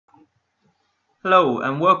Hello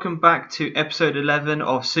and welcome back to episode 11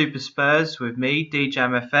 of Super Spurs with me,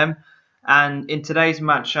 DJamFM. And in today's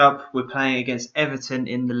matchup, we're playing against Everton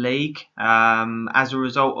in the league. As a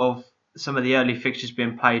result of some of the early fixtures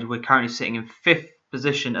being played, we're currently sitting in 5th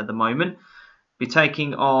position at the moment. We're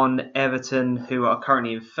taking on Everton, who are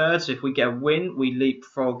currently in 3rd. So if we get a win, we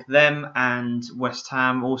leapfrog them and West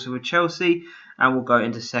Ham, also with Chelsea, and we'll go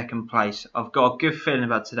into 2nd place. I've got a good feeling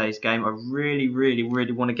about today's game. I really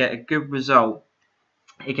want to get a good result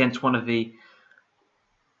against one of the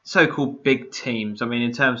so-called big teams. I mean,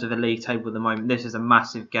 in terms of the league table at the moment, this is a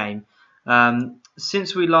massive game.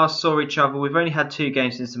 Since we last saw each other, we've only had 2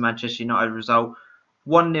 games since the Manchester United result.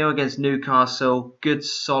 1-0 against Newcastle. Good,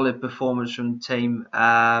 solid performance from the team.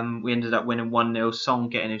 We ended up winning 1-0. Song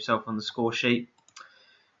getting himself on the score sheet.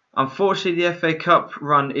 Unfortunately, the FA Cup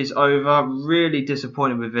run is over. Really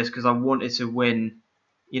disappointed with this because I wanted to win,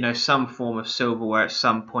 some form of silverware at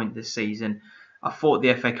some point this season. I thought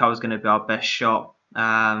the FA Cup was going to be our best shot,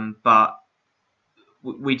 but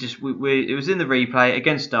it was in the replay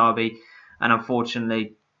against Derby, and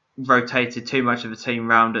unfortunately rotated too much of a team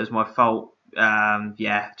round. It was my fault. Unfortunately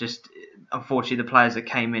the players that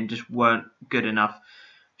came in just weren't good enough.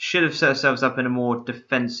 Should have set ourselves up in a more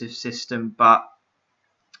defensive system, but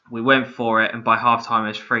we went for it, and by half time it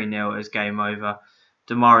was 3-0. It was game over.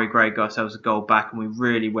 Damari Gray got ourselves a goal back, and we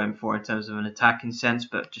really went for it in terms of an attacking sense,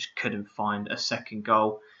 but just couldn't find a second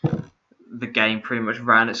goal. The game pretty much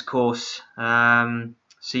ran its course. So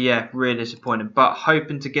yeah, really disappointing, but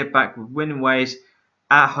hoping to get back with winning ways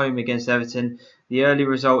at home against Everton. The early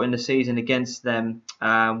result in the season against them,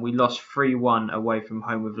 we lost 3-1 away from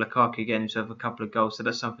home with Lukaku getting himself a couple of goals, so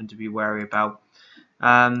that's something to be wary about.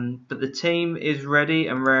 But the team is ready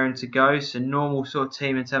and raring to go. So normal sort of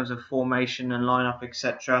team in terms of formation and lineup,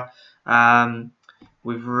 etc.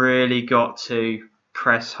 We've really got to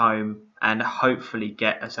press home and hopefully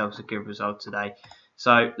get ourselves a good result today.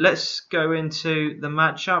 So let's go into the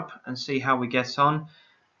matchup and see how we get on.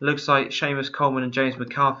 Looks like Seamus Coleman and James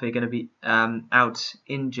McCarthy are going to be out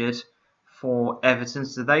injured for Everton.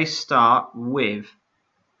 So they start with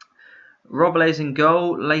Robles in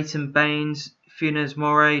goal, Leighton Baines, Funes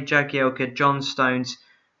Mori, Jagielka, John Stones.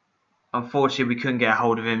 Unfortunately, we couldn't get a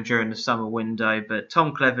hold of him during the summer window, but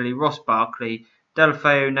Tom Cleverley, Ross Barkley,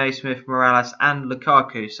 Deulofeu, Naismith, Morales and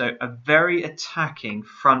Lukaku. So a very attacking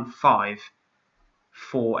front 5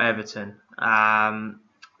 for Everton.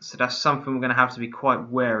 So that's something we're going to have to be quite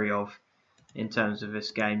wary of in terms of this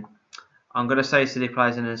game. I'm going to say City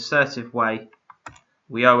plays in an assertive way.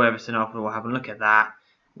 We owe Everton after all. Have a look at that.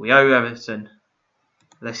 We owe Everton.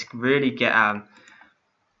 Let's really get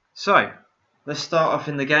So, let's start off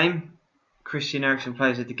in the game. Christian Eriksen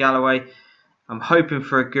plays with the Galloway. I'm hoping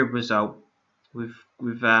for a good result. We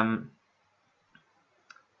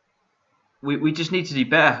just need to do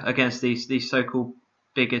better against these so-called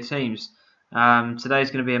bigger teams.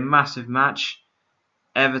 Today's going to be a massive match.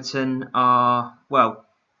 Everton are, well,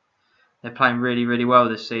 they're playing really well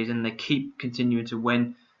this season. They keep continuing to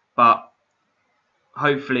win, but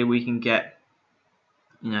hopefully we can get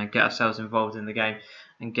ourselves involved in the game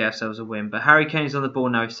and get ourselves a win. But Harry Kane's on the ball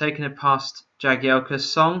now. He's taken it past Jagielka's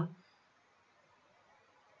Song.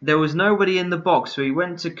 There was nobody in the box, so he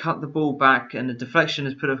went to cut the ball back, and the deflection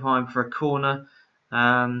has put it behind for a corner,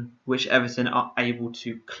 which Everton are able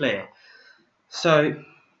to clear. So,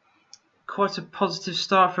 quite a positive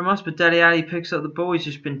start from us, but Dele Alli picks up the ball. He's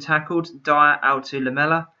just been tackled. Dyer out to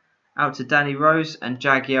Lamela, out to Danny Rose, and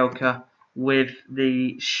Jagielka with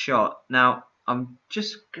the shot. Now,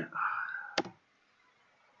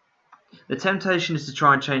 the temptation is to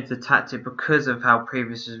try and change the tactic because of how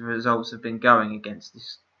previous results have been going against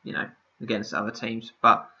this, against other teams.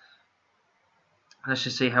 But let's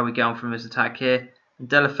just see how we get on from this attack here. And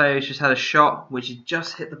Deulofeu's just had a shot which has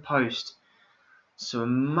just hit the post. So a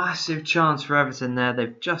massive chance for Everton there.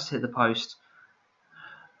 They've just hit the post.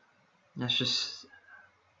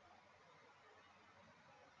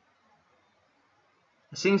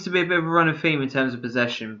 It seems to be a bit of a running theme in terms of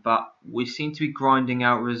possession, but we seem to be grinding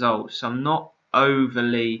out results, so I'm not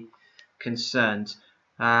overly concerned.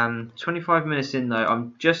 25 minutes in though,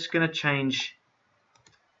 I'm just going to change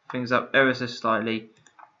things up ever so slightly.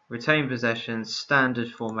 Retain possession,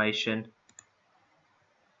 standard formation.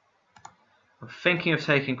 I'm thinking of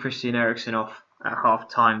taking Christian Eriksen off at half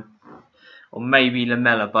time, or maybe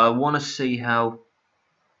Lamela, but I want to see how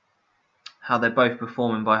they're both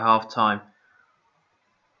performing by half time.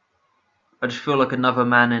 I just feel like another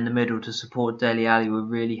man in the middle to support Dele Alli would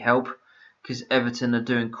really help, because Everton are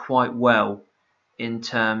doing quite well in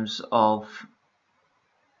terms of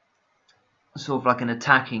sort of like an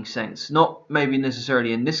attacking sense. Not maybe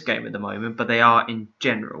necessarily in this game at the moment, but they are in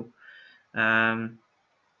general.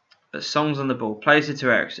 But Song's on the ball, plays it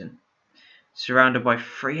to Ericsson. Surrounded by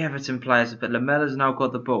 3 Everton players, but Lamella's now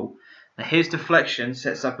got the ball. Now his deflection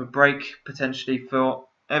sets up a break potentially for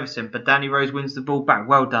Everton, but Danny Rose wins the ball back.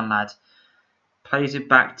 Well done, lad. Plays it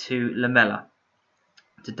back to Lamella.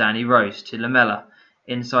 To Danny Rose, to Lamella.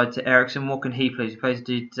 Inside to Ericsson. What can he please? He plays it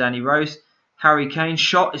to Danny Rose. Harry Kane,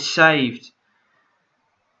 shot is saved.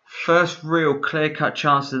 First real clear-cut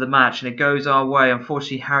chance of the match, and it goes our way.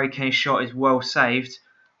 Unfortunately, Harry Kane's shot is well saved.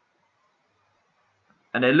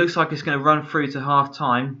 And it looks like it's going to run through to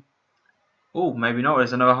half-time. Oh, maybe not.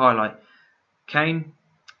 There's another highlight. Kane,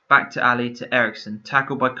 back to Ali, to Ericsson.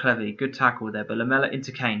 Tackled by Clevy. Good tackle there. But Lamella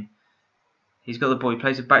into Kane. He's got the ball. He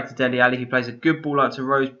plays it back to Dele Alli. He plays a good ball out to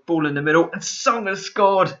Rose. Ball in the middle. And Song has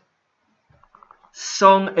scored.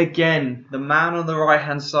 Song again. The man on the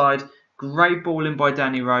right-hand side. Great ball in by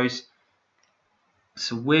Danny Rose.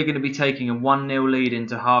 So we're going to be taking a 1-0 lead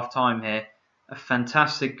into half-time here. A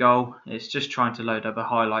fantastic goal. It's just trying to load up a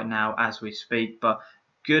highlight now as we speak. But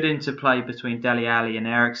good interplay between Dele Alli and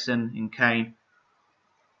Ericsson and Kane.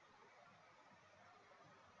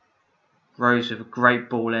 Rose with a great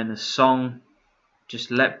ball in. The Song just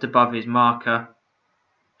leapt above his marker.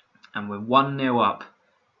 And we're 1-0 up.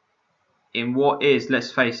 In what is,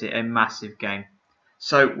 let's face it, a massive game.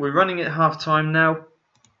 So we're running at half-time now.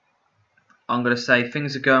 I'm going to say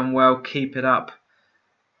things are going well. Keep it up.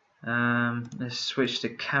 Let's switch to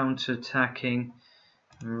counter-attacking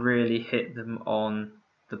and really hit them on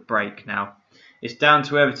the break now. It's down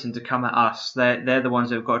to Everton to come at us. They're the ones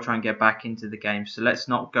that have got to try and get back into the game. So let's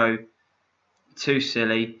not go too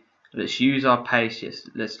silly. Let's use our pace. Yes,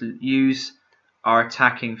 let's use our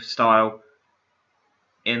attacking style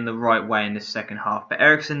in the right way in this second half. But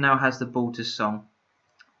Ericsson now has the ball to Song.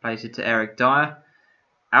 Plays it to Eric Dyer.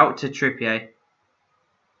 Out to Trippier.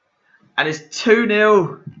 And it's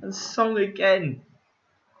 2-0. And Song again.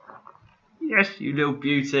 Yes, you little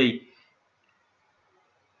beauty.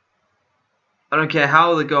 I don't care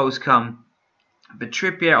how the goals come. But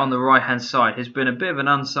Trippier on the right hand side has been a bit of an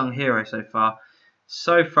unsung hero so far.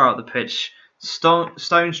 So far up the pitch.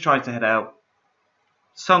 Stones tries to head out.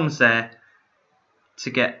 Song's there to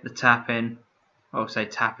get the tap in. I'll say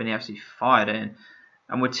tap in, he absolutely fired it in.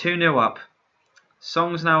 And we're 2-0 up.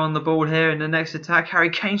 Song's now on the ball here in the next attack. Harry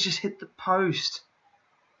Kane's just hit the post.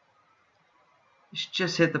 He's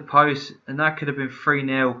just hit the post, and that could have been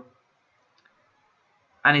 3-0.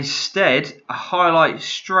 And instead, a highlight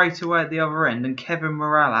straight away at the other end, and Kevin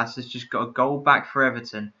Morales has just got a goal back for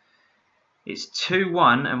Everton. It's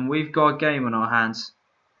 2-1, and we've got a game on our hands.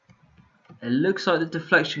 It looks like the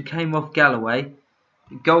deflection came off Galloway.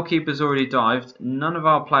 The goalkeeper's already dived. None of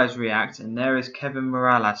our players react, and there is Kevin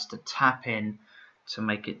Morales to tap in to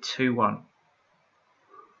make it 2-1.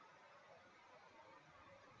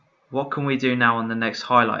 What can we do now on the next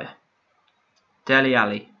highlight? Dele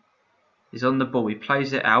Alli is on the ball. He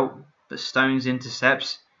plays it out, but Stones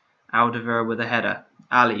intercepts. Alderweireld with a header.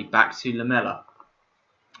 Ali back to Lamella,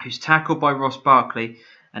 who's tackled by Ross Barkley,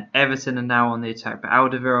 and Everton are now on the attack. But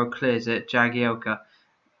Alderweireld clears it. Jagielka.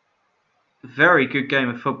 Very good game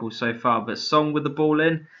of football so far, but Song with the ball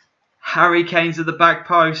in. Harry Kane's at the back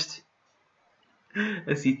post.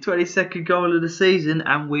 It's the 22nd goal of the season,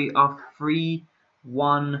 and we are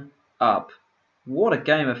 3-1 up. What a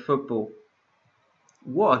game of football.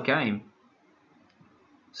 What a game.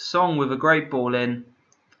 Song with a great ball in.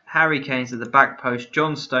 Harry Kane's at the back post.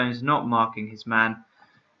 John Stones not marking his man.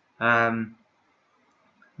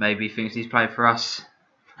 Maybe he thinks he's playing for us.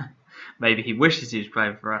 Maybe he wishes he was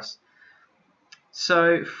playing for us.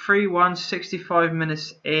 So 3-1, 65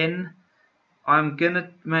 minutes in. I'm going to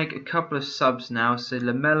make a couple of subs now. So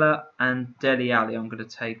Lamella and Dele Alli I'm going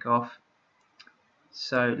to take off.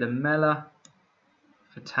 So Lamella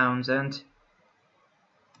for Townsend.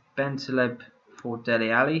 Bentaleb for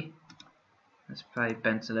Dele Alli. Let's play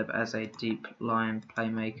Bentaleb as a deep line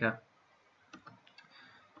playmaker.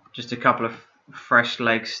 Just a couple of fresh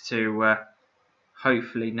legs to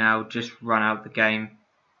hopefully now just run out the game.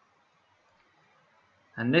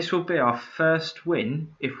 And this will be our first win,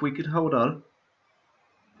 if we could hold on,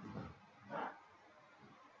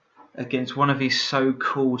 against one of these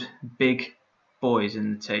so-called big boys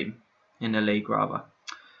in the team, in the league rather.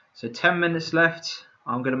 So 10 minutes left.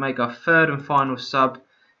 I'm going to make our third and final sub.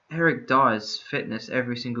 Eric Dyer's fitness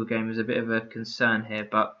every single game is a bit of a concern here,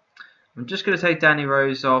 but I'm just going to take Danny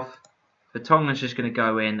Rose off. Vertonghen's just going to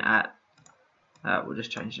go in at, we'll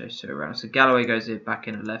just change those two around. So Galloway goes back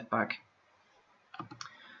in at left back.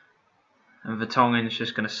 And Vertonghen's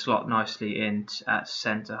just going to slot nicely in at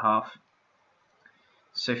centre half.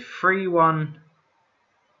 So 3-1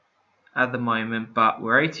 at the moment, but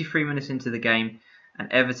we're 83 minutes into the game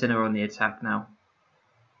and Everton are on the attack now.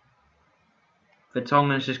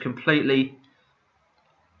 Vertonghen's just completely...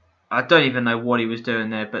 I don't even know what he was doing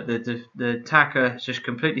there, but the attacker has just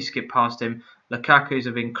completely skipped past him. Lukaku's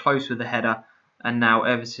have been close with the header, and now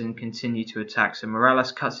Everton continue to attack. So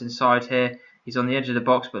Morales cuts inside here. He's on the edge of the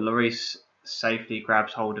box, but Lloris safely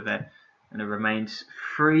grabs hold of it, and it remains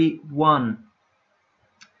 3-1.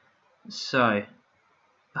 So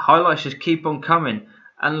the highlights just keep on coming,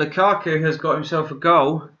 and Lukaku has got himself a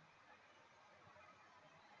goal.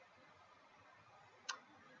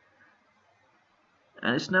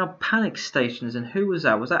 And it's now panic stations. And who was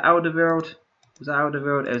that? Was that Alderweireld? Was that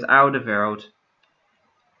Alderweireld? It was Alderweireld.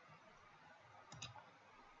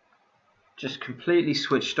 Just completely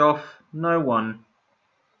switched off. No one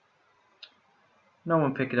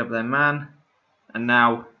picking up their man. And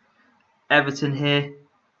now Everton here.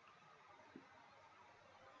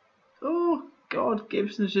 Oh God,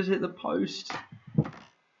 Gibson's just hit the post.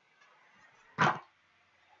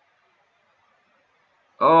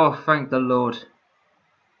 Oh, thank the Lord.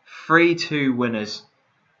 3-2 winners.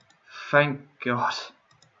 Thank God.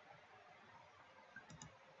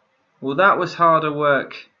 Well, that was harder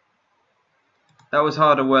work. That was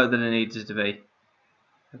harder work than it needed to be.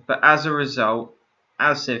 But as a result,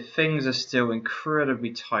 as if things are still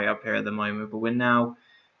incredibly tight up here at the moment, but we're now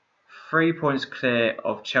 3 points clear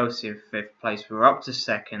of Chelsea in 5th place. We're up to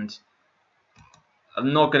 2nd.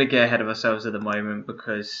 I'm not going to get ahead of ourselves at the moment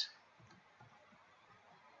because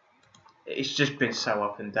it's just been so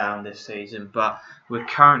up and down this season, but we're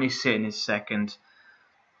currently sitting in 2nd.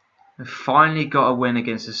 We've finally got a win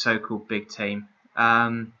against a so-called big team.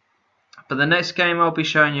 But the next game I'll be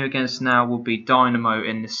showing you against now will be Dynamo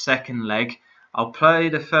in the 2nd leg. I'll play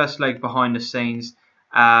the 1st leg behind the scenes.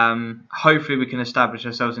 Hopefully we can establish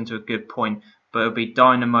ourselves into a good point, but it'll be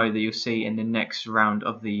Dynamo that you'll see in the next round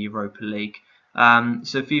of the Europa League.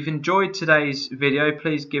 So if you've enjoyed today's video,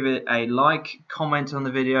 please give it a like, comment on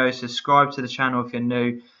the video, subscribe to the channel if you're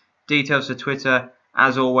new. Details for Twitter,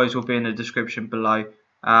 as always, will be in the description below.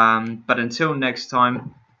 But until next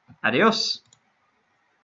time, adios.